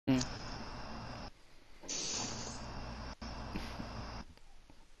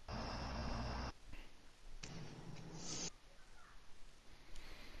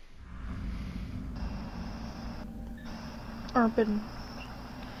Urban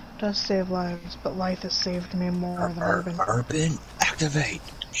does save lives, but life has saved me more than Urban. Urban, activate!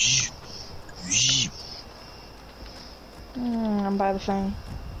 I'm by the thing.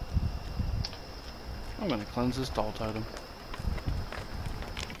 I'm gonna cleanse this doll totem.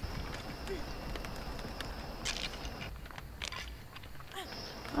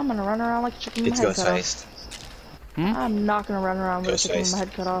 I'm gonna run around like a chicken with my head cut off. I'm not gonna run around with a chicken with my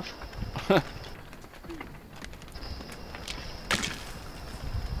head cut off.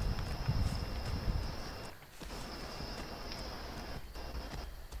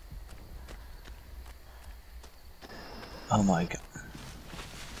 Oh my god.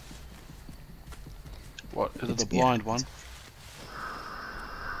 What, is it the blind one?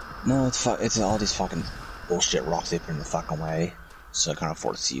 No, it's all these fucking bullshit rocks they put in the fucking way. So it kind of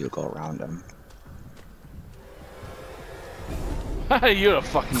forces you to go around them. You're a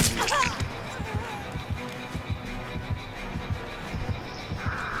fucking idiot.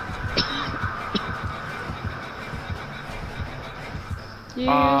 You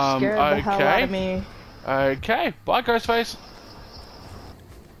scared the hell out of me. Okay, bye Ghostface.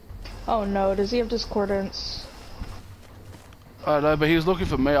 Oh no, does he have discordance? No, but he was looking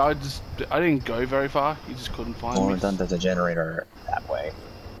for me. I didn't go very far. He just couldn't find me. Or done the generator that way.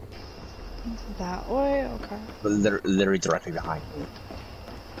 That way? Okay. But literally directly behind you.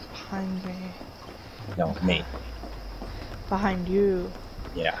 Behind me. No, okay. Me. Behind you.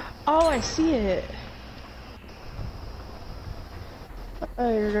 Yeah. Oh, I see it. Oh,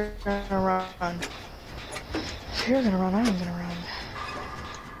 you're gonna run. If you're gonna run, I'm gonna run.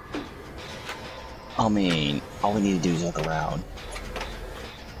 I mean, all we need to do is look around.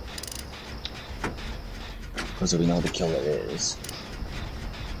 Because we know the killer is.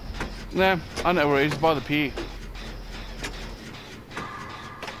 Nah, I know where he is, by the pier.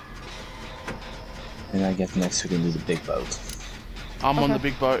 And I guess next we can do the big boat. I'm on the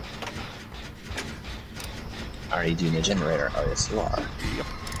big boat. Are you doing the generator? Oh yes you are. Yep.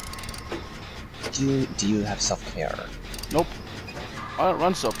 Do you have self-care? Nope. I don't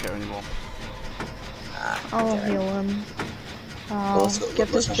run self-care anymore. I'll heal him. I'll get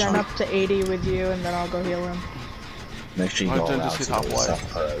this gen up to 80 with you and then I'll go heal him. Make sure you go around to the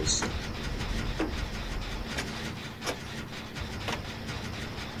self-pros.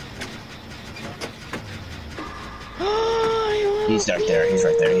 He's right there, he's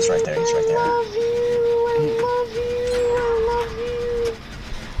right there, he's right there, he's right there. I love you, I love you, I love you,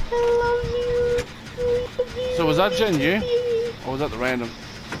 I love you. So was that gen you? Or was that the random?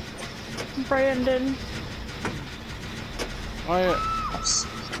 Brandon. Oh yeah.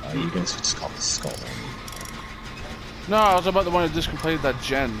 Oh, you can just call the skull. No, I was about the one who just completed that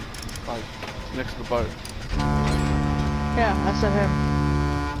gen. Like, next to the boat. Yeah, I said him.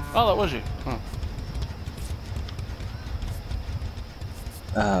 Oh, that was you. Huh.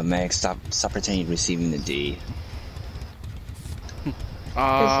 Meg, stop pretending you're receiving the D. Is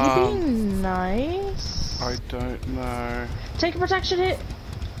he being nice? I don't know. Take a protection hit.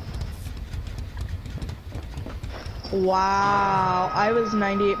 Wow, I was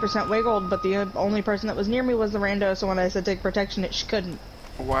 98% wiggled, but the only person that was near me was the rando, so when I said take protection hit, she couldn't.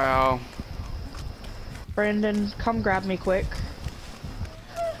 Wow. Brandon, come grab me quick.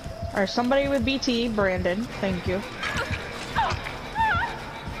 Or somebody with BT, Brandon, thank you.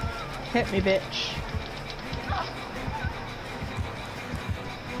 Hit me, bitch.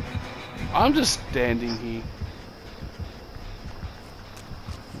 I'm just standing here.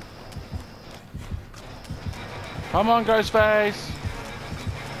 Come on, Ghostface!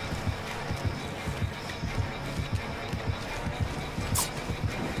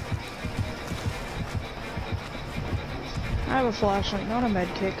 I have a flashlight, not a med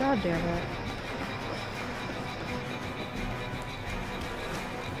kit, god damn it.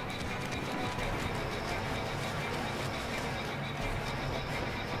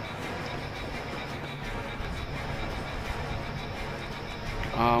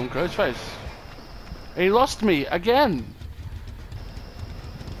 Ghostface. He lost me again.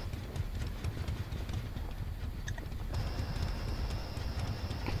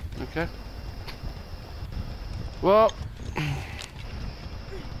 Okay. Well,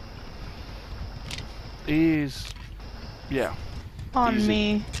 he's yeah. On easy.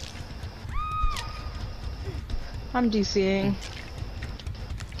 me. I'm DCing.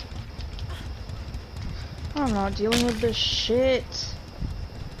 I'm not dealing with this shit.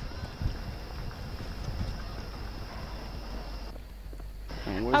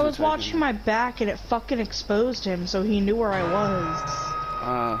 I was watching my back and it fucking exposed him, so he knew where I was.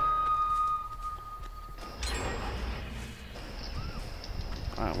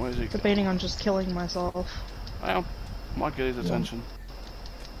 Alright, where is he? Debating on just killing myself. Well, Might get his attention.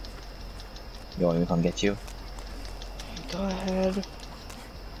 You want me to come get you? Go ahead.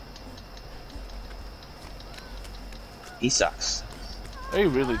 He sucks. He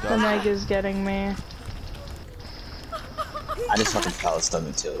really The does. Meg is getting me. I just fucking Palestine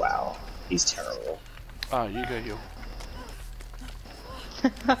him too. Wow. He's terrible. Ah, you go heal.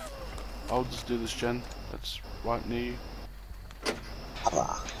 I'll just do this gen. That's right near you.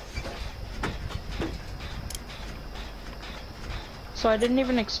 Ah. So I didn't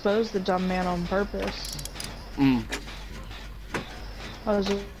even expose the dumb man on purpose. Mm. I was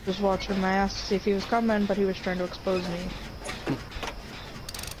just watching my ass to see if he was coming, but he was trying to expose me.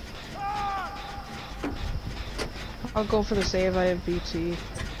 I'll go for the save, I have BT.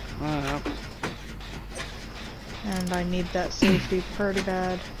 Yep. And I need that safety pretty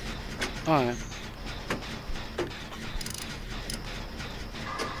bad. Oh, yeah.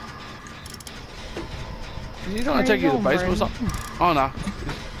 You don't want to take you to the basement or something? Oh no.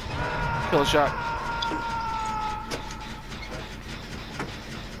 Kill a shark.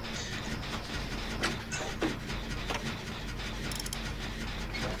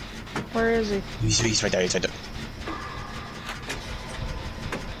 Where is he? He's right there. He's right there.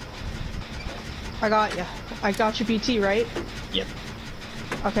 I got you. I got you BT, right? Yep.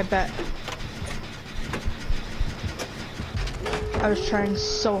 Okay, bet. I was trying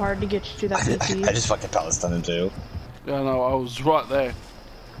so hard to get you to that BT. I just fucking Palestine him too. Yeah, no, I was right there.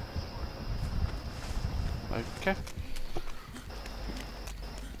 Okay.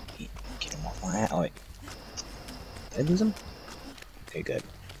 Get him off my ass. Oh wait. Did I lose him? Okay, good.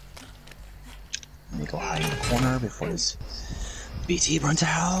 Let me go hide in the corner before this BT runs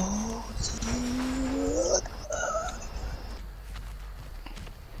out.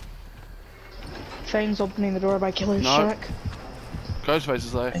 Fang's opening the door by Killer's No. Shack. Ghostface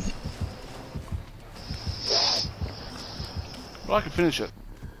is there. But I could finish it.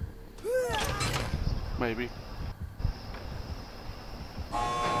 Maybe.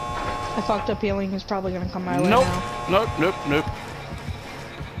 I fucked up healing. He's probably gonna come my way Nope. now. Nope.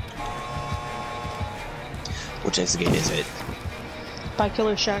 Which exit gate is it? By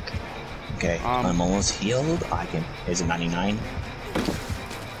Killer's Shack. Okay, I'm almost healed. I can. Is it 99?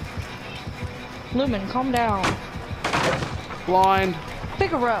 Lumen, calm down. Blind.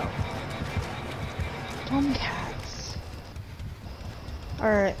 Figaro. Dumb cats.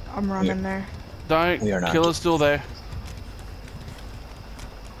 Alright, I'm running there. Don't. We are not. Killer's still there.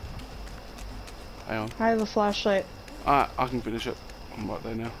 Hang on. I have a flashlight. Alright, I can finish it. I'm right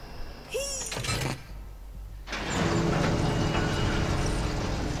there now.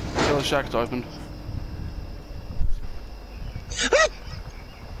 Killer Shack's opened.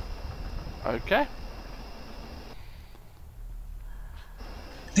 Okay.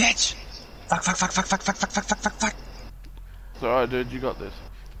 Bitch! Fuck. It's alright, dude. You got this.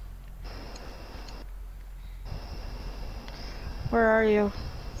 Where are you?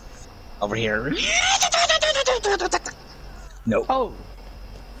 Over here. Nope. Oh!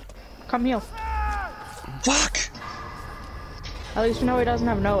 Come heal. Fuck! At least we know he doesn't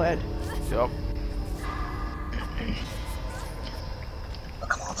have no ed. Yep. Oh,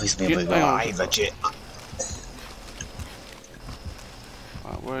 come on, please be able to Hang on. I legit.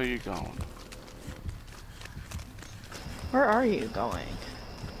 Alright, where are you going? Where are you going?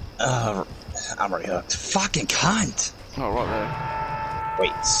 I'm already hooked. Fucking cunt! Oh, right there.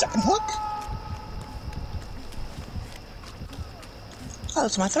 Wait, second hook? Oh,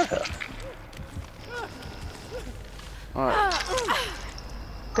 that's my third hook. Alright.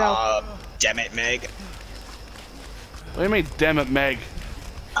 Go. Damn it, Meg. What do you mean, damn it, Meg?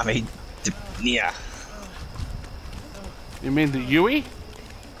 I mean, yeah. You mean the Yui?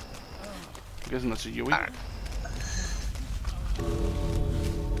 I'm guessing that's a Yui.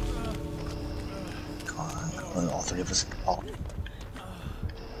 Come on, all three of us. All.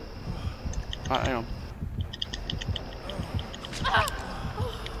 Alright, hang on.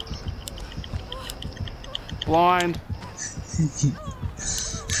 Blind.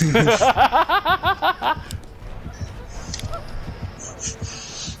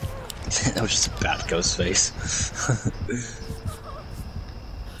 That was just a bad ghost face.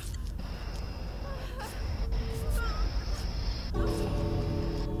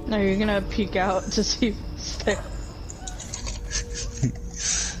 Now you're gonna peek out to see if it's there.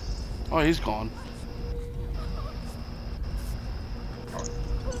 Oh, he's gone.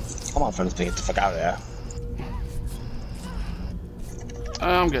 Come on, fellas, get the fuck out of there.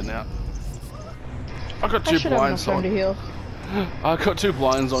 I'm getting out. I got I two should have enough blinds time to on. heal. I got 2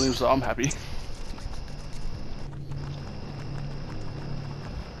 blinds on him, so I'm happy.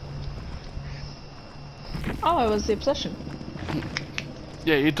 Oh, it was the obsession.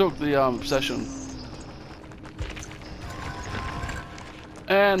 Yeah, you took the obsession.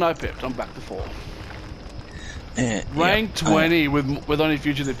 And I pipped. I'm back to 4. Rank 20 with only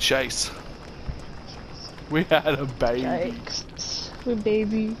fugitive chase. We had a baby. Yikes. We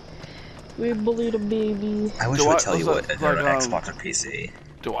baby. We bullied a baby. I wish I would tell you what if you're on Xbox or PC.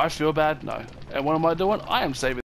 Do I feel bad? No. And what am I doing? I am saving